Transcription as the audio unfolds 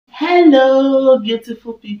Hello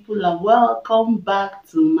beautiful people and welcome back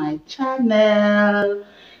to my channel.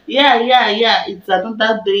 Yeah, it's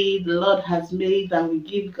another day the Lord has made and we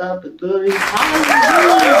give God the glory.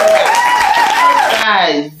 Hallelujah.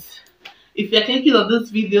 Guys, if you're clicking on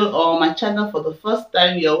this video or my channel for the first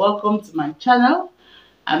time, you're welcome to my channel.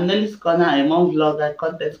 I'm Nelly's Corner. I'm a vlogger,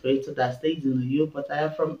 content creator that stays in Uyo, but I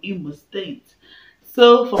am from Imo State.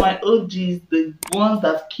 So for my OGs, the ones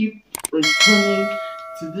that keep returning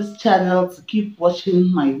to this channel to keep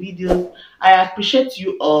watching my videos, I appreciate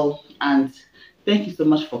you all and thank you so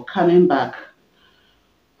much for coming back.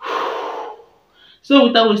 So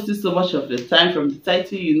without wasting so much of your time, from the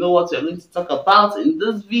title you know what we're going to talk about in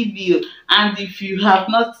this video. And if you have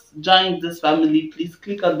not joined this family, please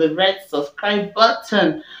click on the red subscribe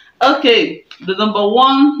button. Okay, the number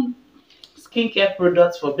one skincare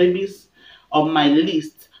products for babies on my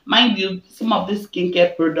list. Mind you, some of these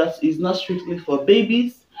skincare products is not strictly for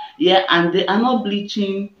babies. Yeah, and they are not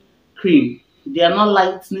bleaching cream. They are not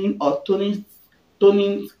lightening or toning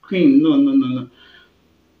cream. No.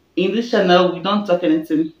 In this channel, we don't talk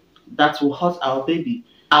anything that will hurt our baby.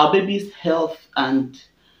 Our baby's health and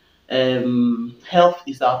health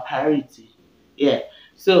is our priority. Yeah.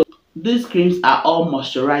 So these creams are all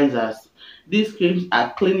moisturizers. These creams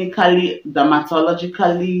are clinically,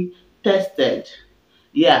 dermatologically tested.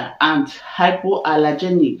 Yeah, and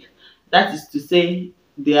hypoallergenic. That is to say,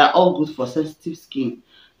 they are all good for sensitive skin.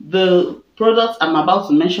 The products I'm about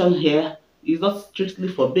to mention here is not strictly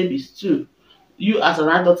for babies too. You as an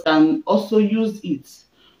adult can also use it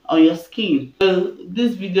on your skin. So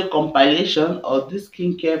this video compilation or this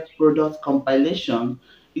skincare product compilation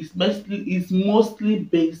is mostly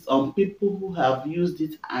based on people who have used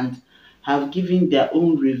it and have given their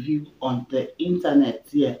own review on the internet.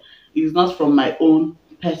 Yeah, it's not from my own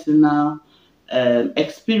personal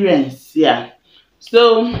experience. Yeah,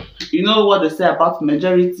 so you know what they say about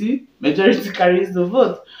majority carries the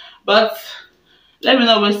vote. But let me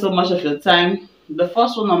not waste so much of your time. The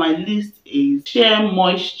first one on my list is Sheer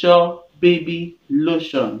Moisture Baby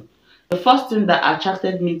Lotion. The first thing that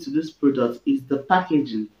attracted me to this product is the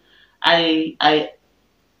packaging. I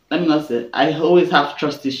let me not say I always have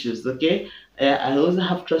trust issues. Okay, I always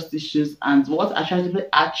have trust issues, and what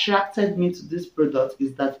attracted me to this product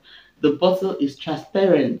is that the bottle is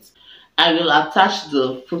transparent. I will attach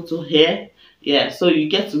the photo here. Yeah, so you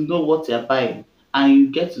get to know what you're buying and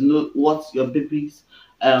you get to know what your baby's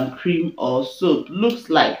cream or soap looks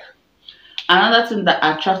like. Another thing that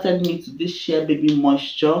attracted me to this Sheer Baby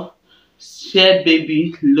Moisture, Sheer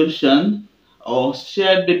Baby Lotion, or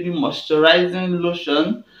Sheer Baby Moisturizing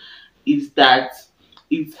Lotion is that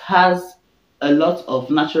it has a lot of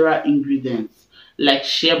natural ingredients like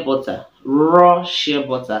shea butter, raw shea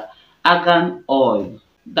butter, argan oil.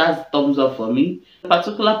 That's thumbs up for me. The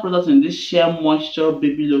particular product in this Sheer Moisture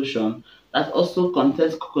Baby Lotion that also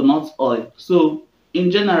contains coconut oil. So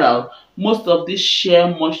in general, most of these Sheer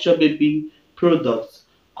Moisture Baby products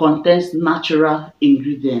contains natural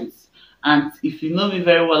ingredients. And if you know me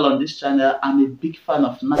very well on this channel, I'm a big fan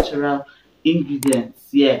of natural ingredients.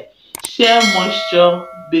 Yeah, Sheer Moisture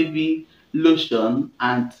Baby Lotion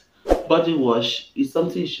and body wash is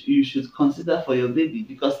something you should consider for your baby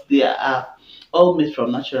because they are all made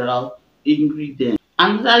from natural ingredients.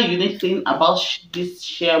 Another unique thing about this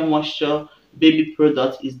Sheer Moisture Baby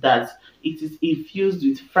product is that it is infused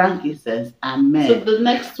with frankincense and myrrh. So the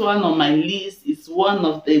next one on my list is one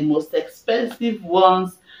of the most expensive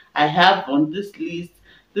ones I have on this list.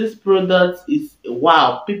 This product is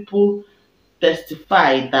wow. People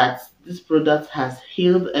testify that this product has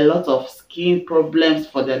healed a lot of skin problems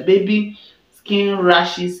for their baby, skin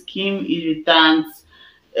rashes, skin irritants,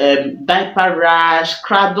 diaper rash,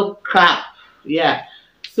 cradle cap. Yeah,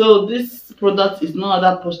 so this product is no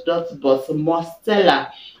other product but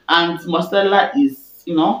Mostella, and Mostella is,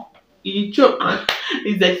 you know, e choke.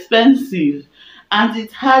 It's expensive and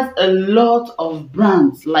it has a lot of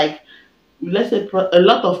brands, like let's say a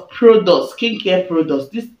lot of products, skincare products.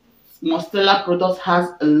 This Mostella product has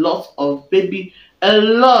a lot of baby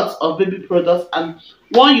products, and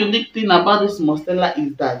one unique thing about this Mostella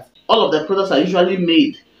is that all of the products are usually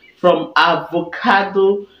made from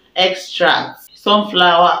avocado extract,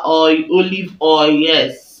 sunflower oil, olive oil.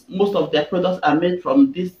 Yes, most of their products are made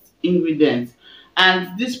from these ingredients,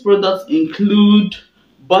 and these products include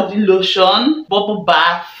body lotion, bubble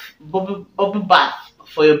bath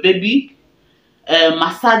for your baby,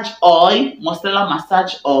 massage oil, Mostella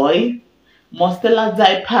massage oil, Mostella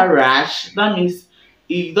diaper rash. That means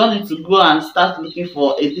you don't need to go and start looking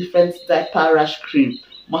for a different diaper rash cream.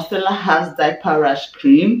 Mostella has diaper rash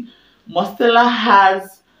cream. Mostella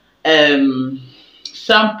has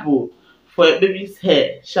shampoo for your baby's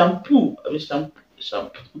hair. Shampoo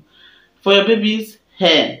for your baby's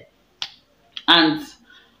hair. And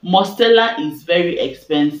Mustela is very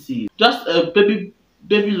expensive. Just a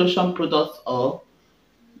baby lotion product or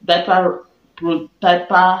diaper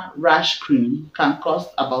rash cream can cost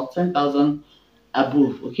about 10,000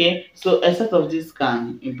 above. Okay, so a set of this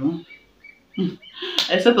can,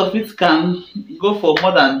 a set of it can go for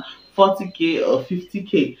more than 40k or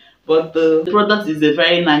 50k, but the product is a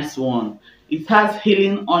very nice one. It has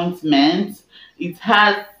healing ointment. It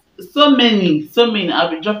has so many. I'll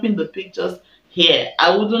be dropping the pictures here.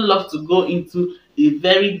 I wouldn't love to go into a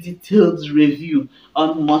very detailed review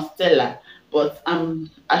on Mustela, but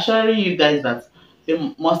I'm assuring you guys that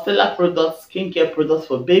the Mustela product, skincare product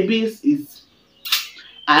for babies, is,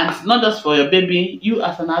 and not just for your baby, you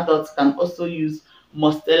as an adult can also use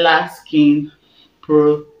Mustela skin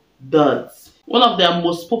products. One of their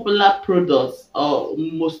most popular products or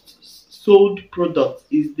most sold products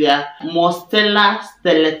is their Mustela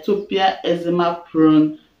Stelatopia Eczema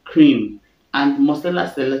Prone Cream and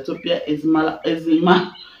Mustela Stelatopia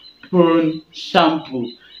Eczema Prone Shampoo.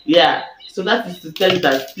 Yeah, so that is to tell you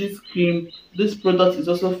that this product is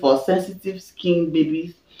also for sensitive skin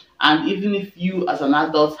babies, and even if you as an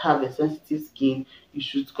adult have a sensitive skin, you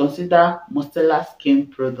should consider Mustela skin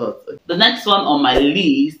products. The next one on my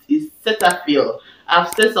list is Cetaphil. I've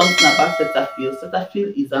said something about Cetaphil.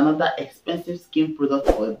 Cetaphil is another expensive skin product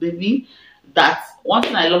for a baby. That one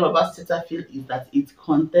thing I love about Cetaphil is that it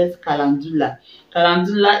contains calendula.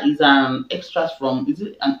 Calendula is an extract from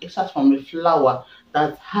a flower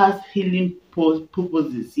that has healing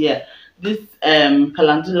purposes. Yeah, this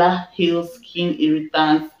calendula heals skin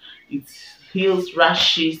irritants. It heals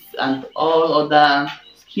rashes and all other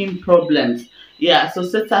skin problems. Yeah, so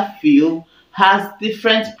Cetaphil has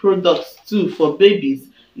different products too for babies.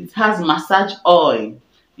 It has massage oil.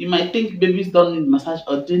 You might think babies don't need massage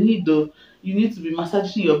oil. They need though. You need to be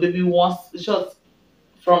massaging your baby once, just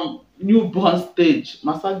from newborn stage.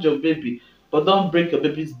 Massage your baby, but don't break your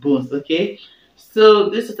baby's bones, okay? So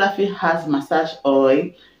this Cetaphil has massage oil.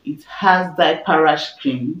 It has diaper rash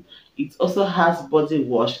cream. It also has body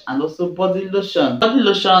wash and also body lotion.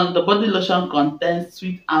 The body lotion contains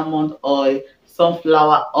sweet almond oil,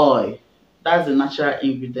 sunflower oil. That's the natural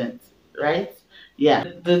ingredient, right? Yeah.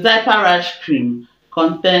 The diaper rash cream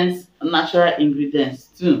contains natural ingredients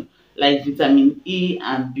too, like vitamin E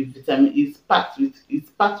and B vitamin. It's packed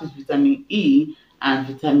with vitamin E and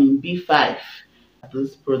vitamin B5.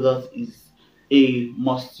 This product is a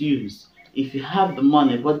must use if you have the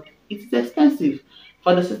money, but it is expensive.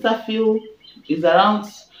 For the Cetaphil, is around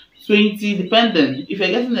 20, depending. If you're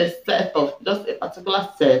getting a set of just a particular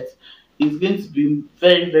set, it's going to be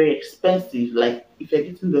very expensive, like if you're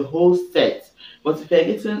getting the whole set. But if you're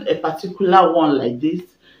getting a particular one like this,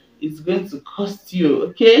 it's going to cost you,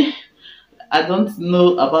 okay? I don't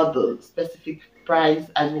know about the specific price.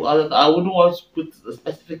 I wouldn't want to put a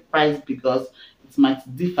specific price because it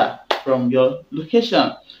might differ from your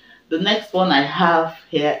location. The next one I have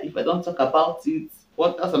here, if I don't talk about it,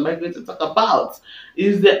 what else am I going to talk about?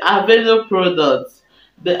 Is the Aveno product.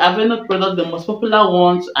 The Aveno product, the most popular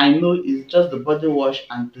ones I know is just the body wash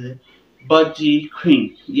and the body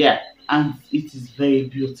cream. Yeah, and it is very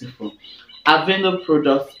beautiful. Aveno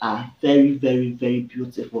products are very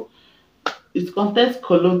beautiful. It contains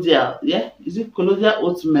colloidal, yeah, is it colloidal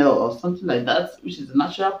oatmeal or something like that, which is a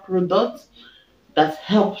natural product that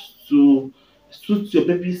helps to suit your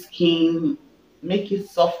baby's skin, make it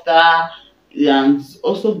softer, and it's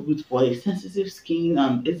also good for a sensitive skin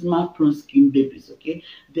and eczema prone skin babies. Okay,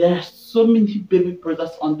 there are so many baby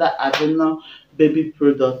products under Avena baby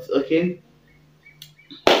products. Okay,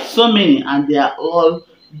 so many, and they are all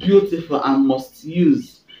beautiful and must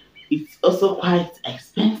use. It's also quite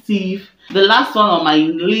expensive. The last one on my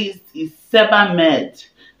list is Sebamed.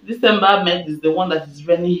 This Sebamed is the one that is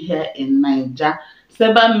running here in Nigeria.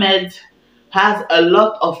 Sebamed has a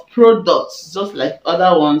lot of products just like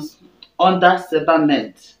other ones under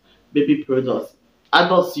Sebamed baby products.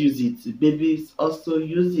 Adults use it, babies also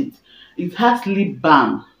use it. It has lip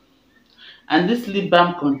balm, and this lip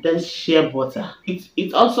balm contains shea butter.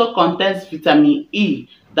 It also contains vitamin E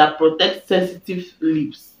that protects sensitive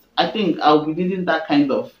lips. I think I'll be needing that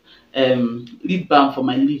kind of lip balm for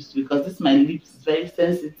my lips because this my lips is very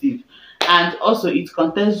sensitive. And also it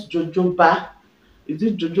contains jojoba. Is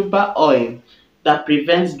it jojoba oil that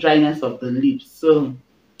prevents dryness of the lips? So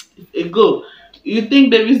a go. You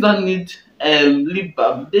think babies don't need lip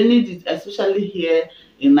balm? They need it, especially here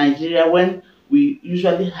in Nigeria when we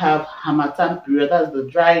usually have harmattan period. That's the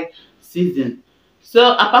dry season.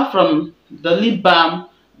 So apart from the lip balm,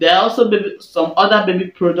 There are also some other baby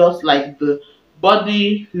products like the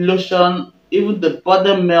body lotion, even the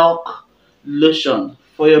body milk lotion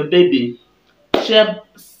for your baby.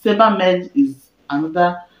 Sebamed is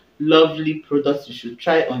another lovely product you should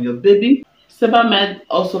try on your baby. Sebamed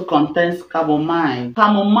also contains chamomile.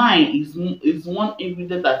 Chamomile is one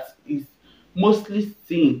ingredient that is mostly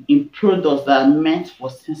seen in products that are meant for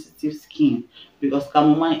sensitive skin, because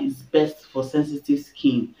chamomile is best for sensitive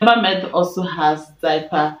skin. Sebamed also has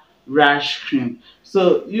diaper rash cream.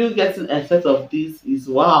 So you getting a set of this is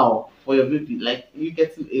wow for your baby. Like you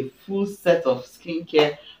getting a full set of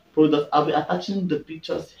skincare products. I'll be attaching the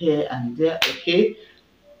pictures here and there, okay?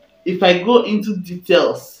 If I go into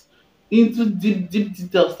details, into deep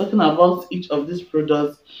details talking about each of these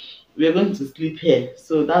products, we are going to sleep here.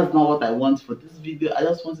 So that's not what I want for this video. I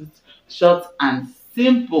just want it short and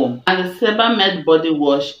simple. And the Sebamed body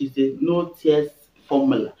wash is a no tears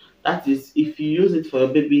formula. That is, if you use it for your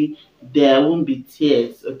baby, there won't be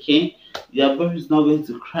tears, okay? Your baby is not going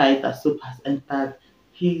to cry that soap has entered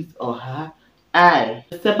his or her eye.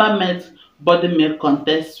 The Sebamed body milk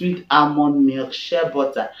contains sweet almond milk, shea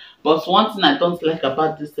butter. But one thing I don't like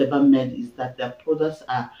about this Sebamed is that their products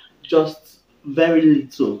are just very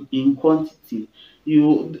little in quantity.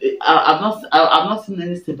 I've not seen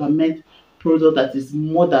any Sebamed product that is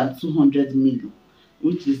more than 200 ml,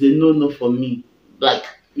 which is a no for me. Like,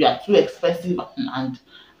 you are too expensive, and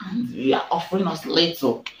you are offering us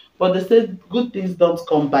little. But they say good things don't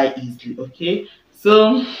come by easily, okay?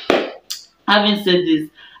 So having said this,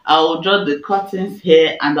 I will draw the curtains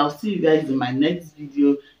here, and I'll see you guys in my next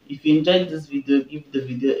video. If you enjoyed this video, give the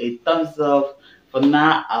video a thumbs up. For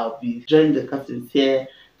now, I'll be drawing the curtains here.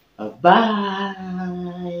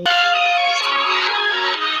 Bye.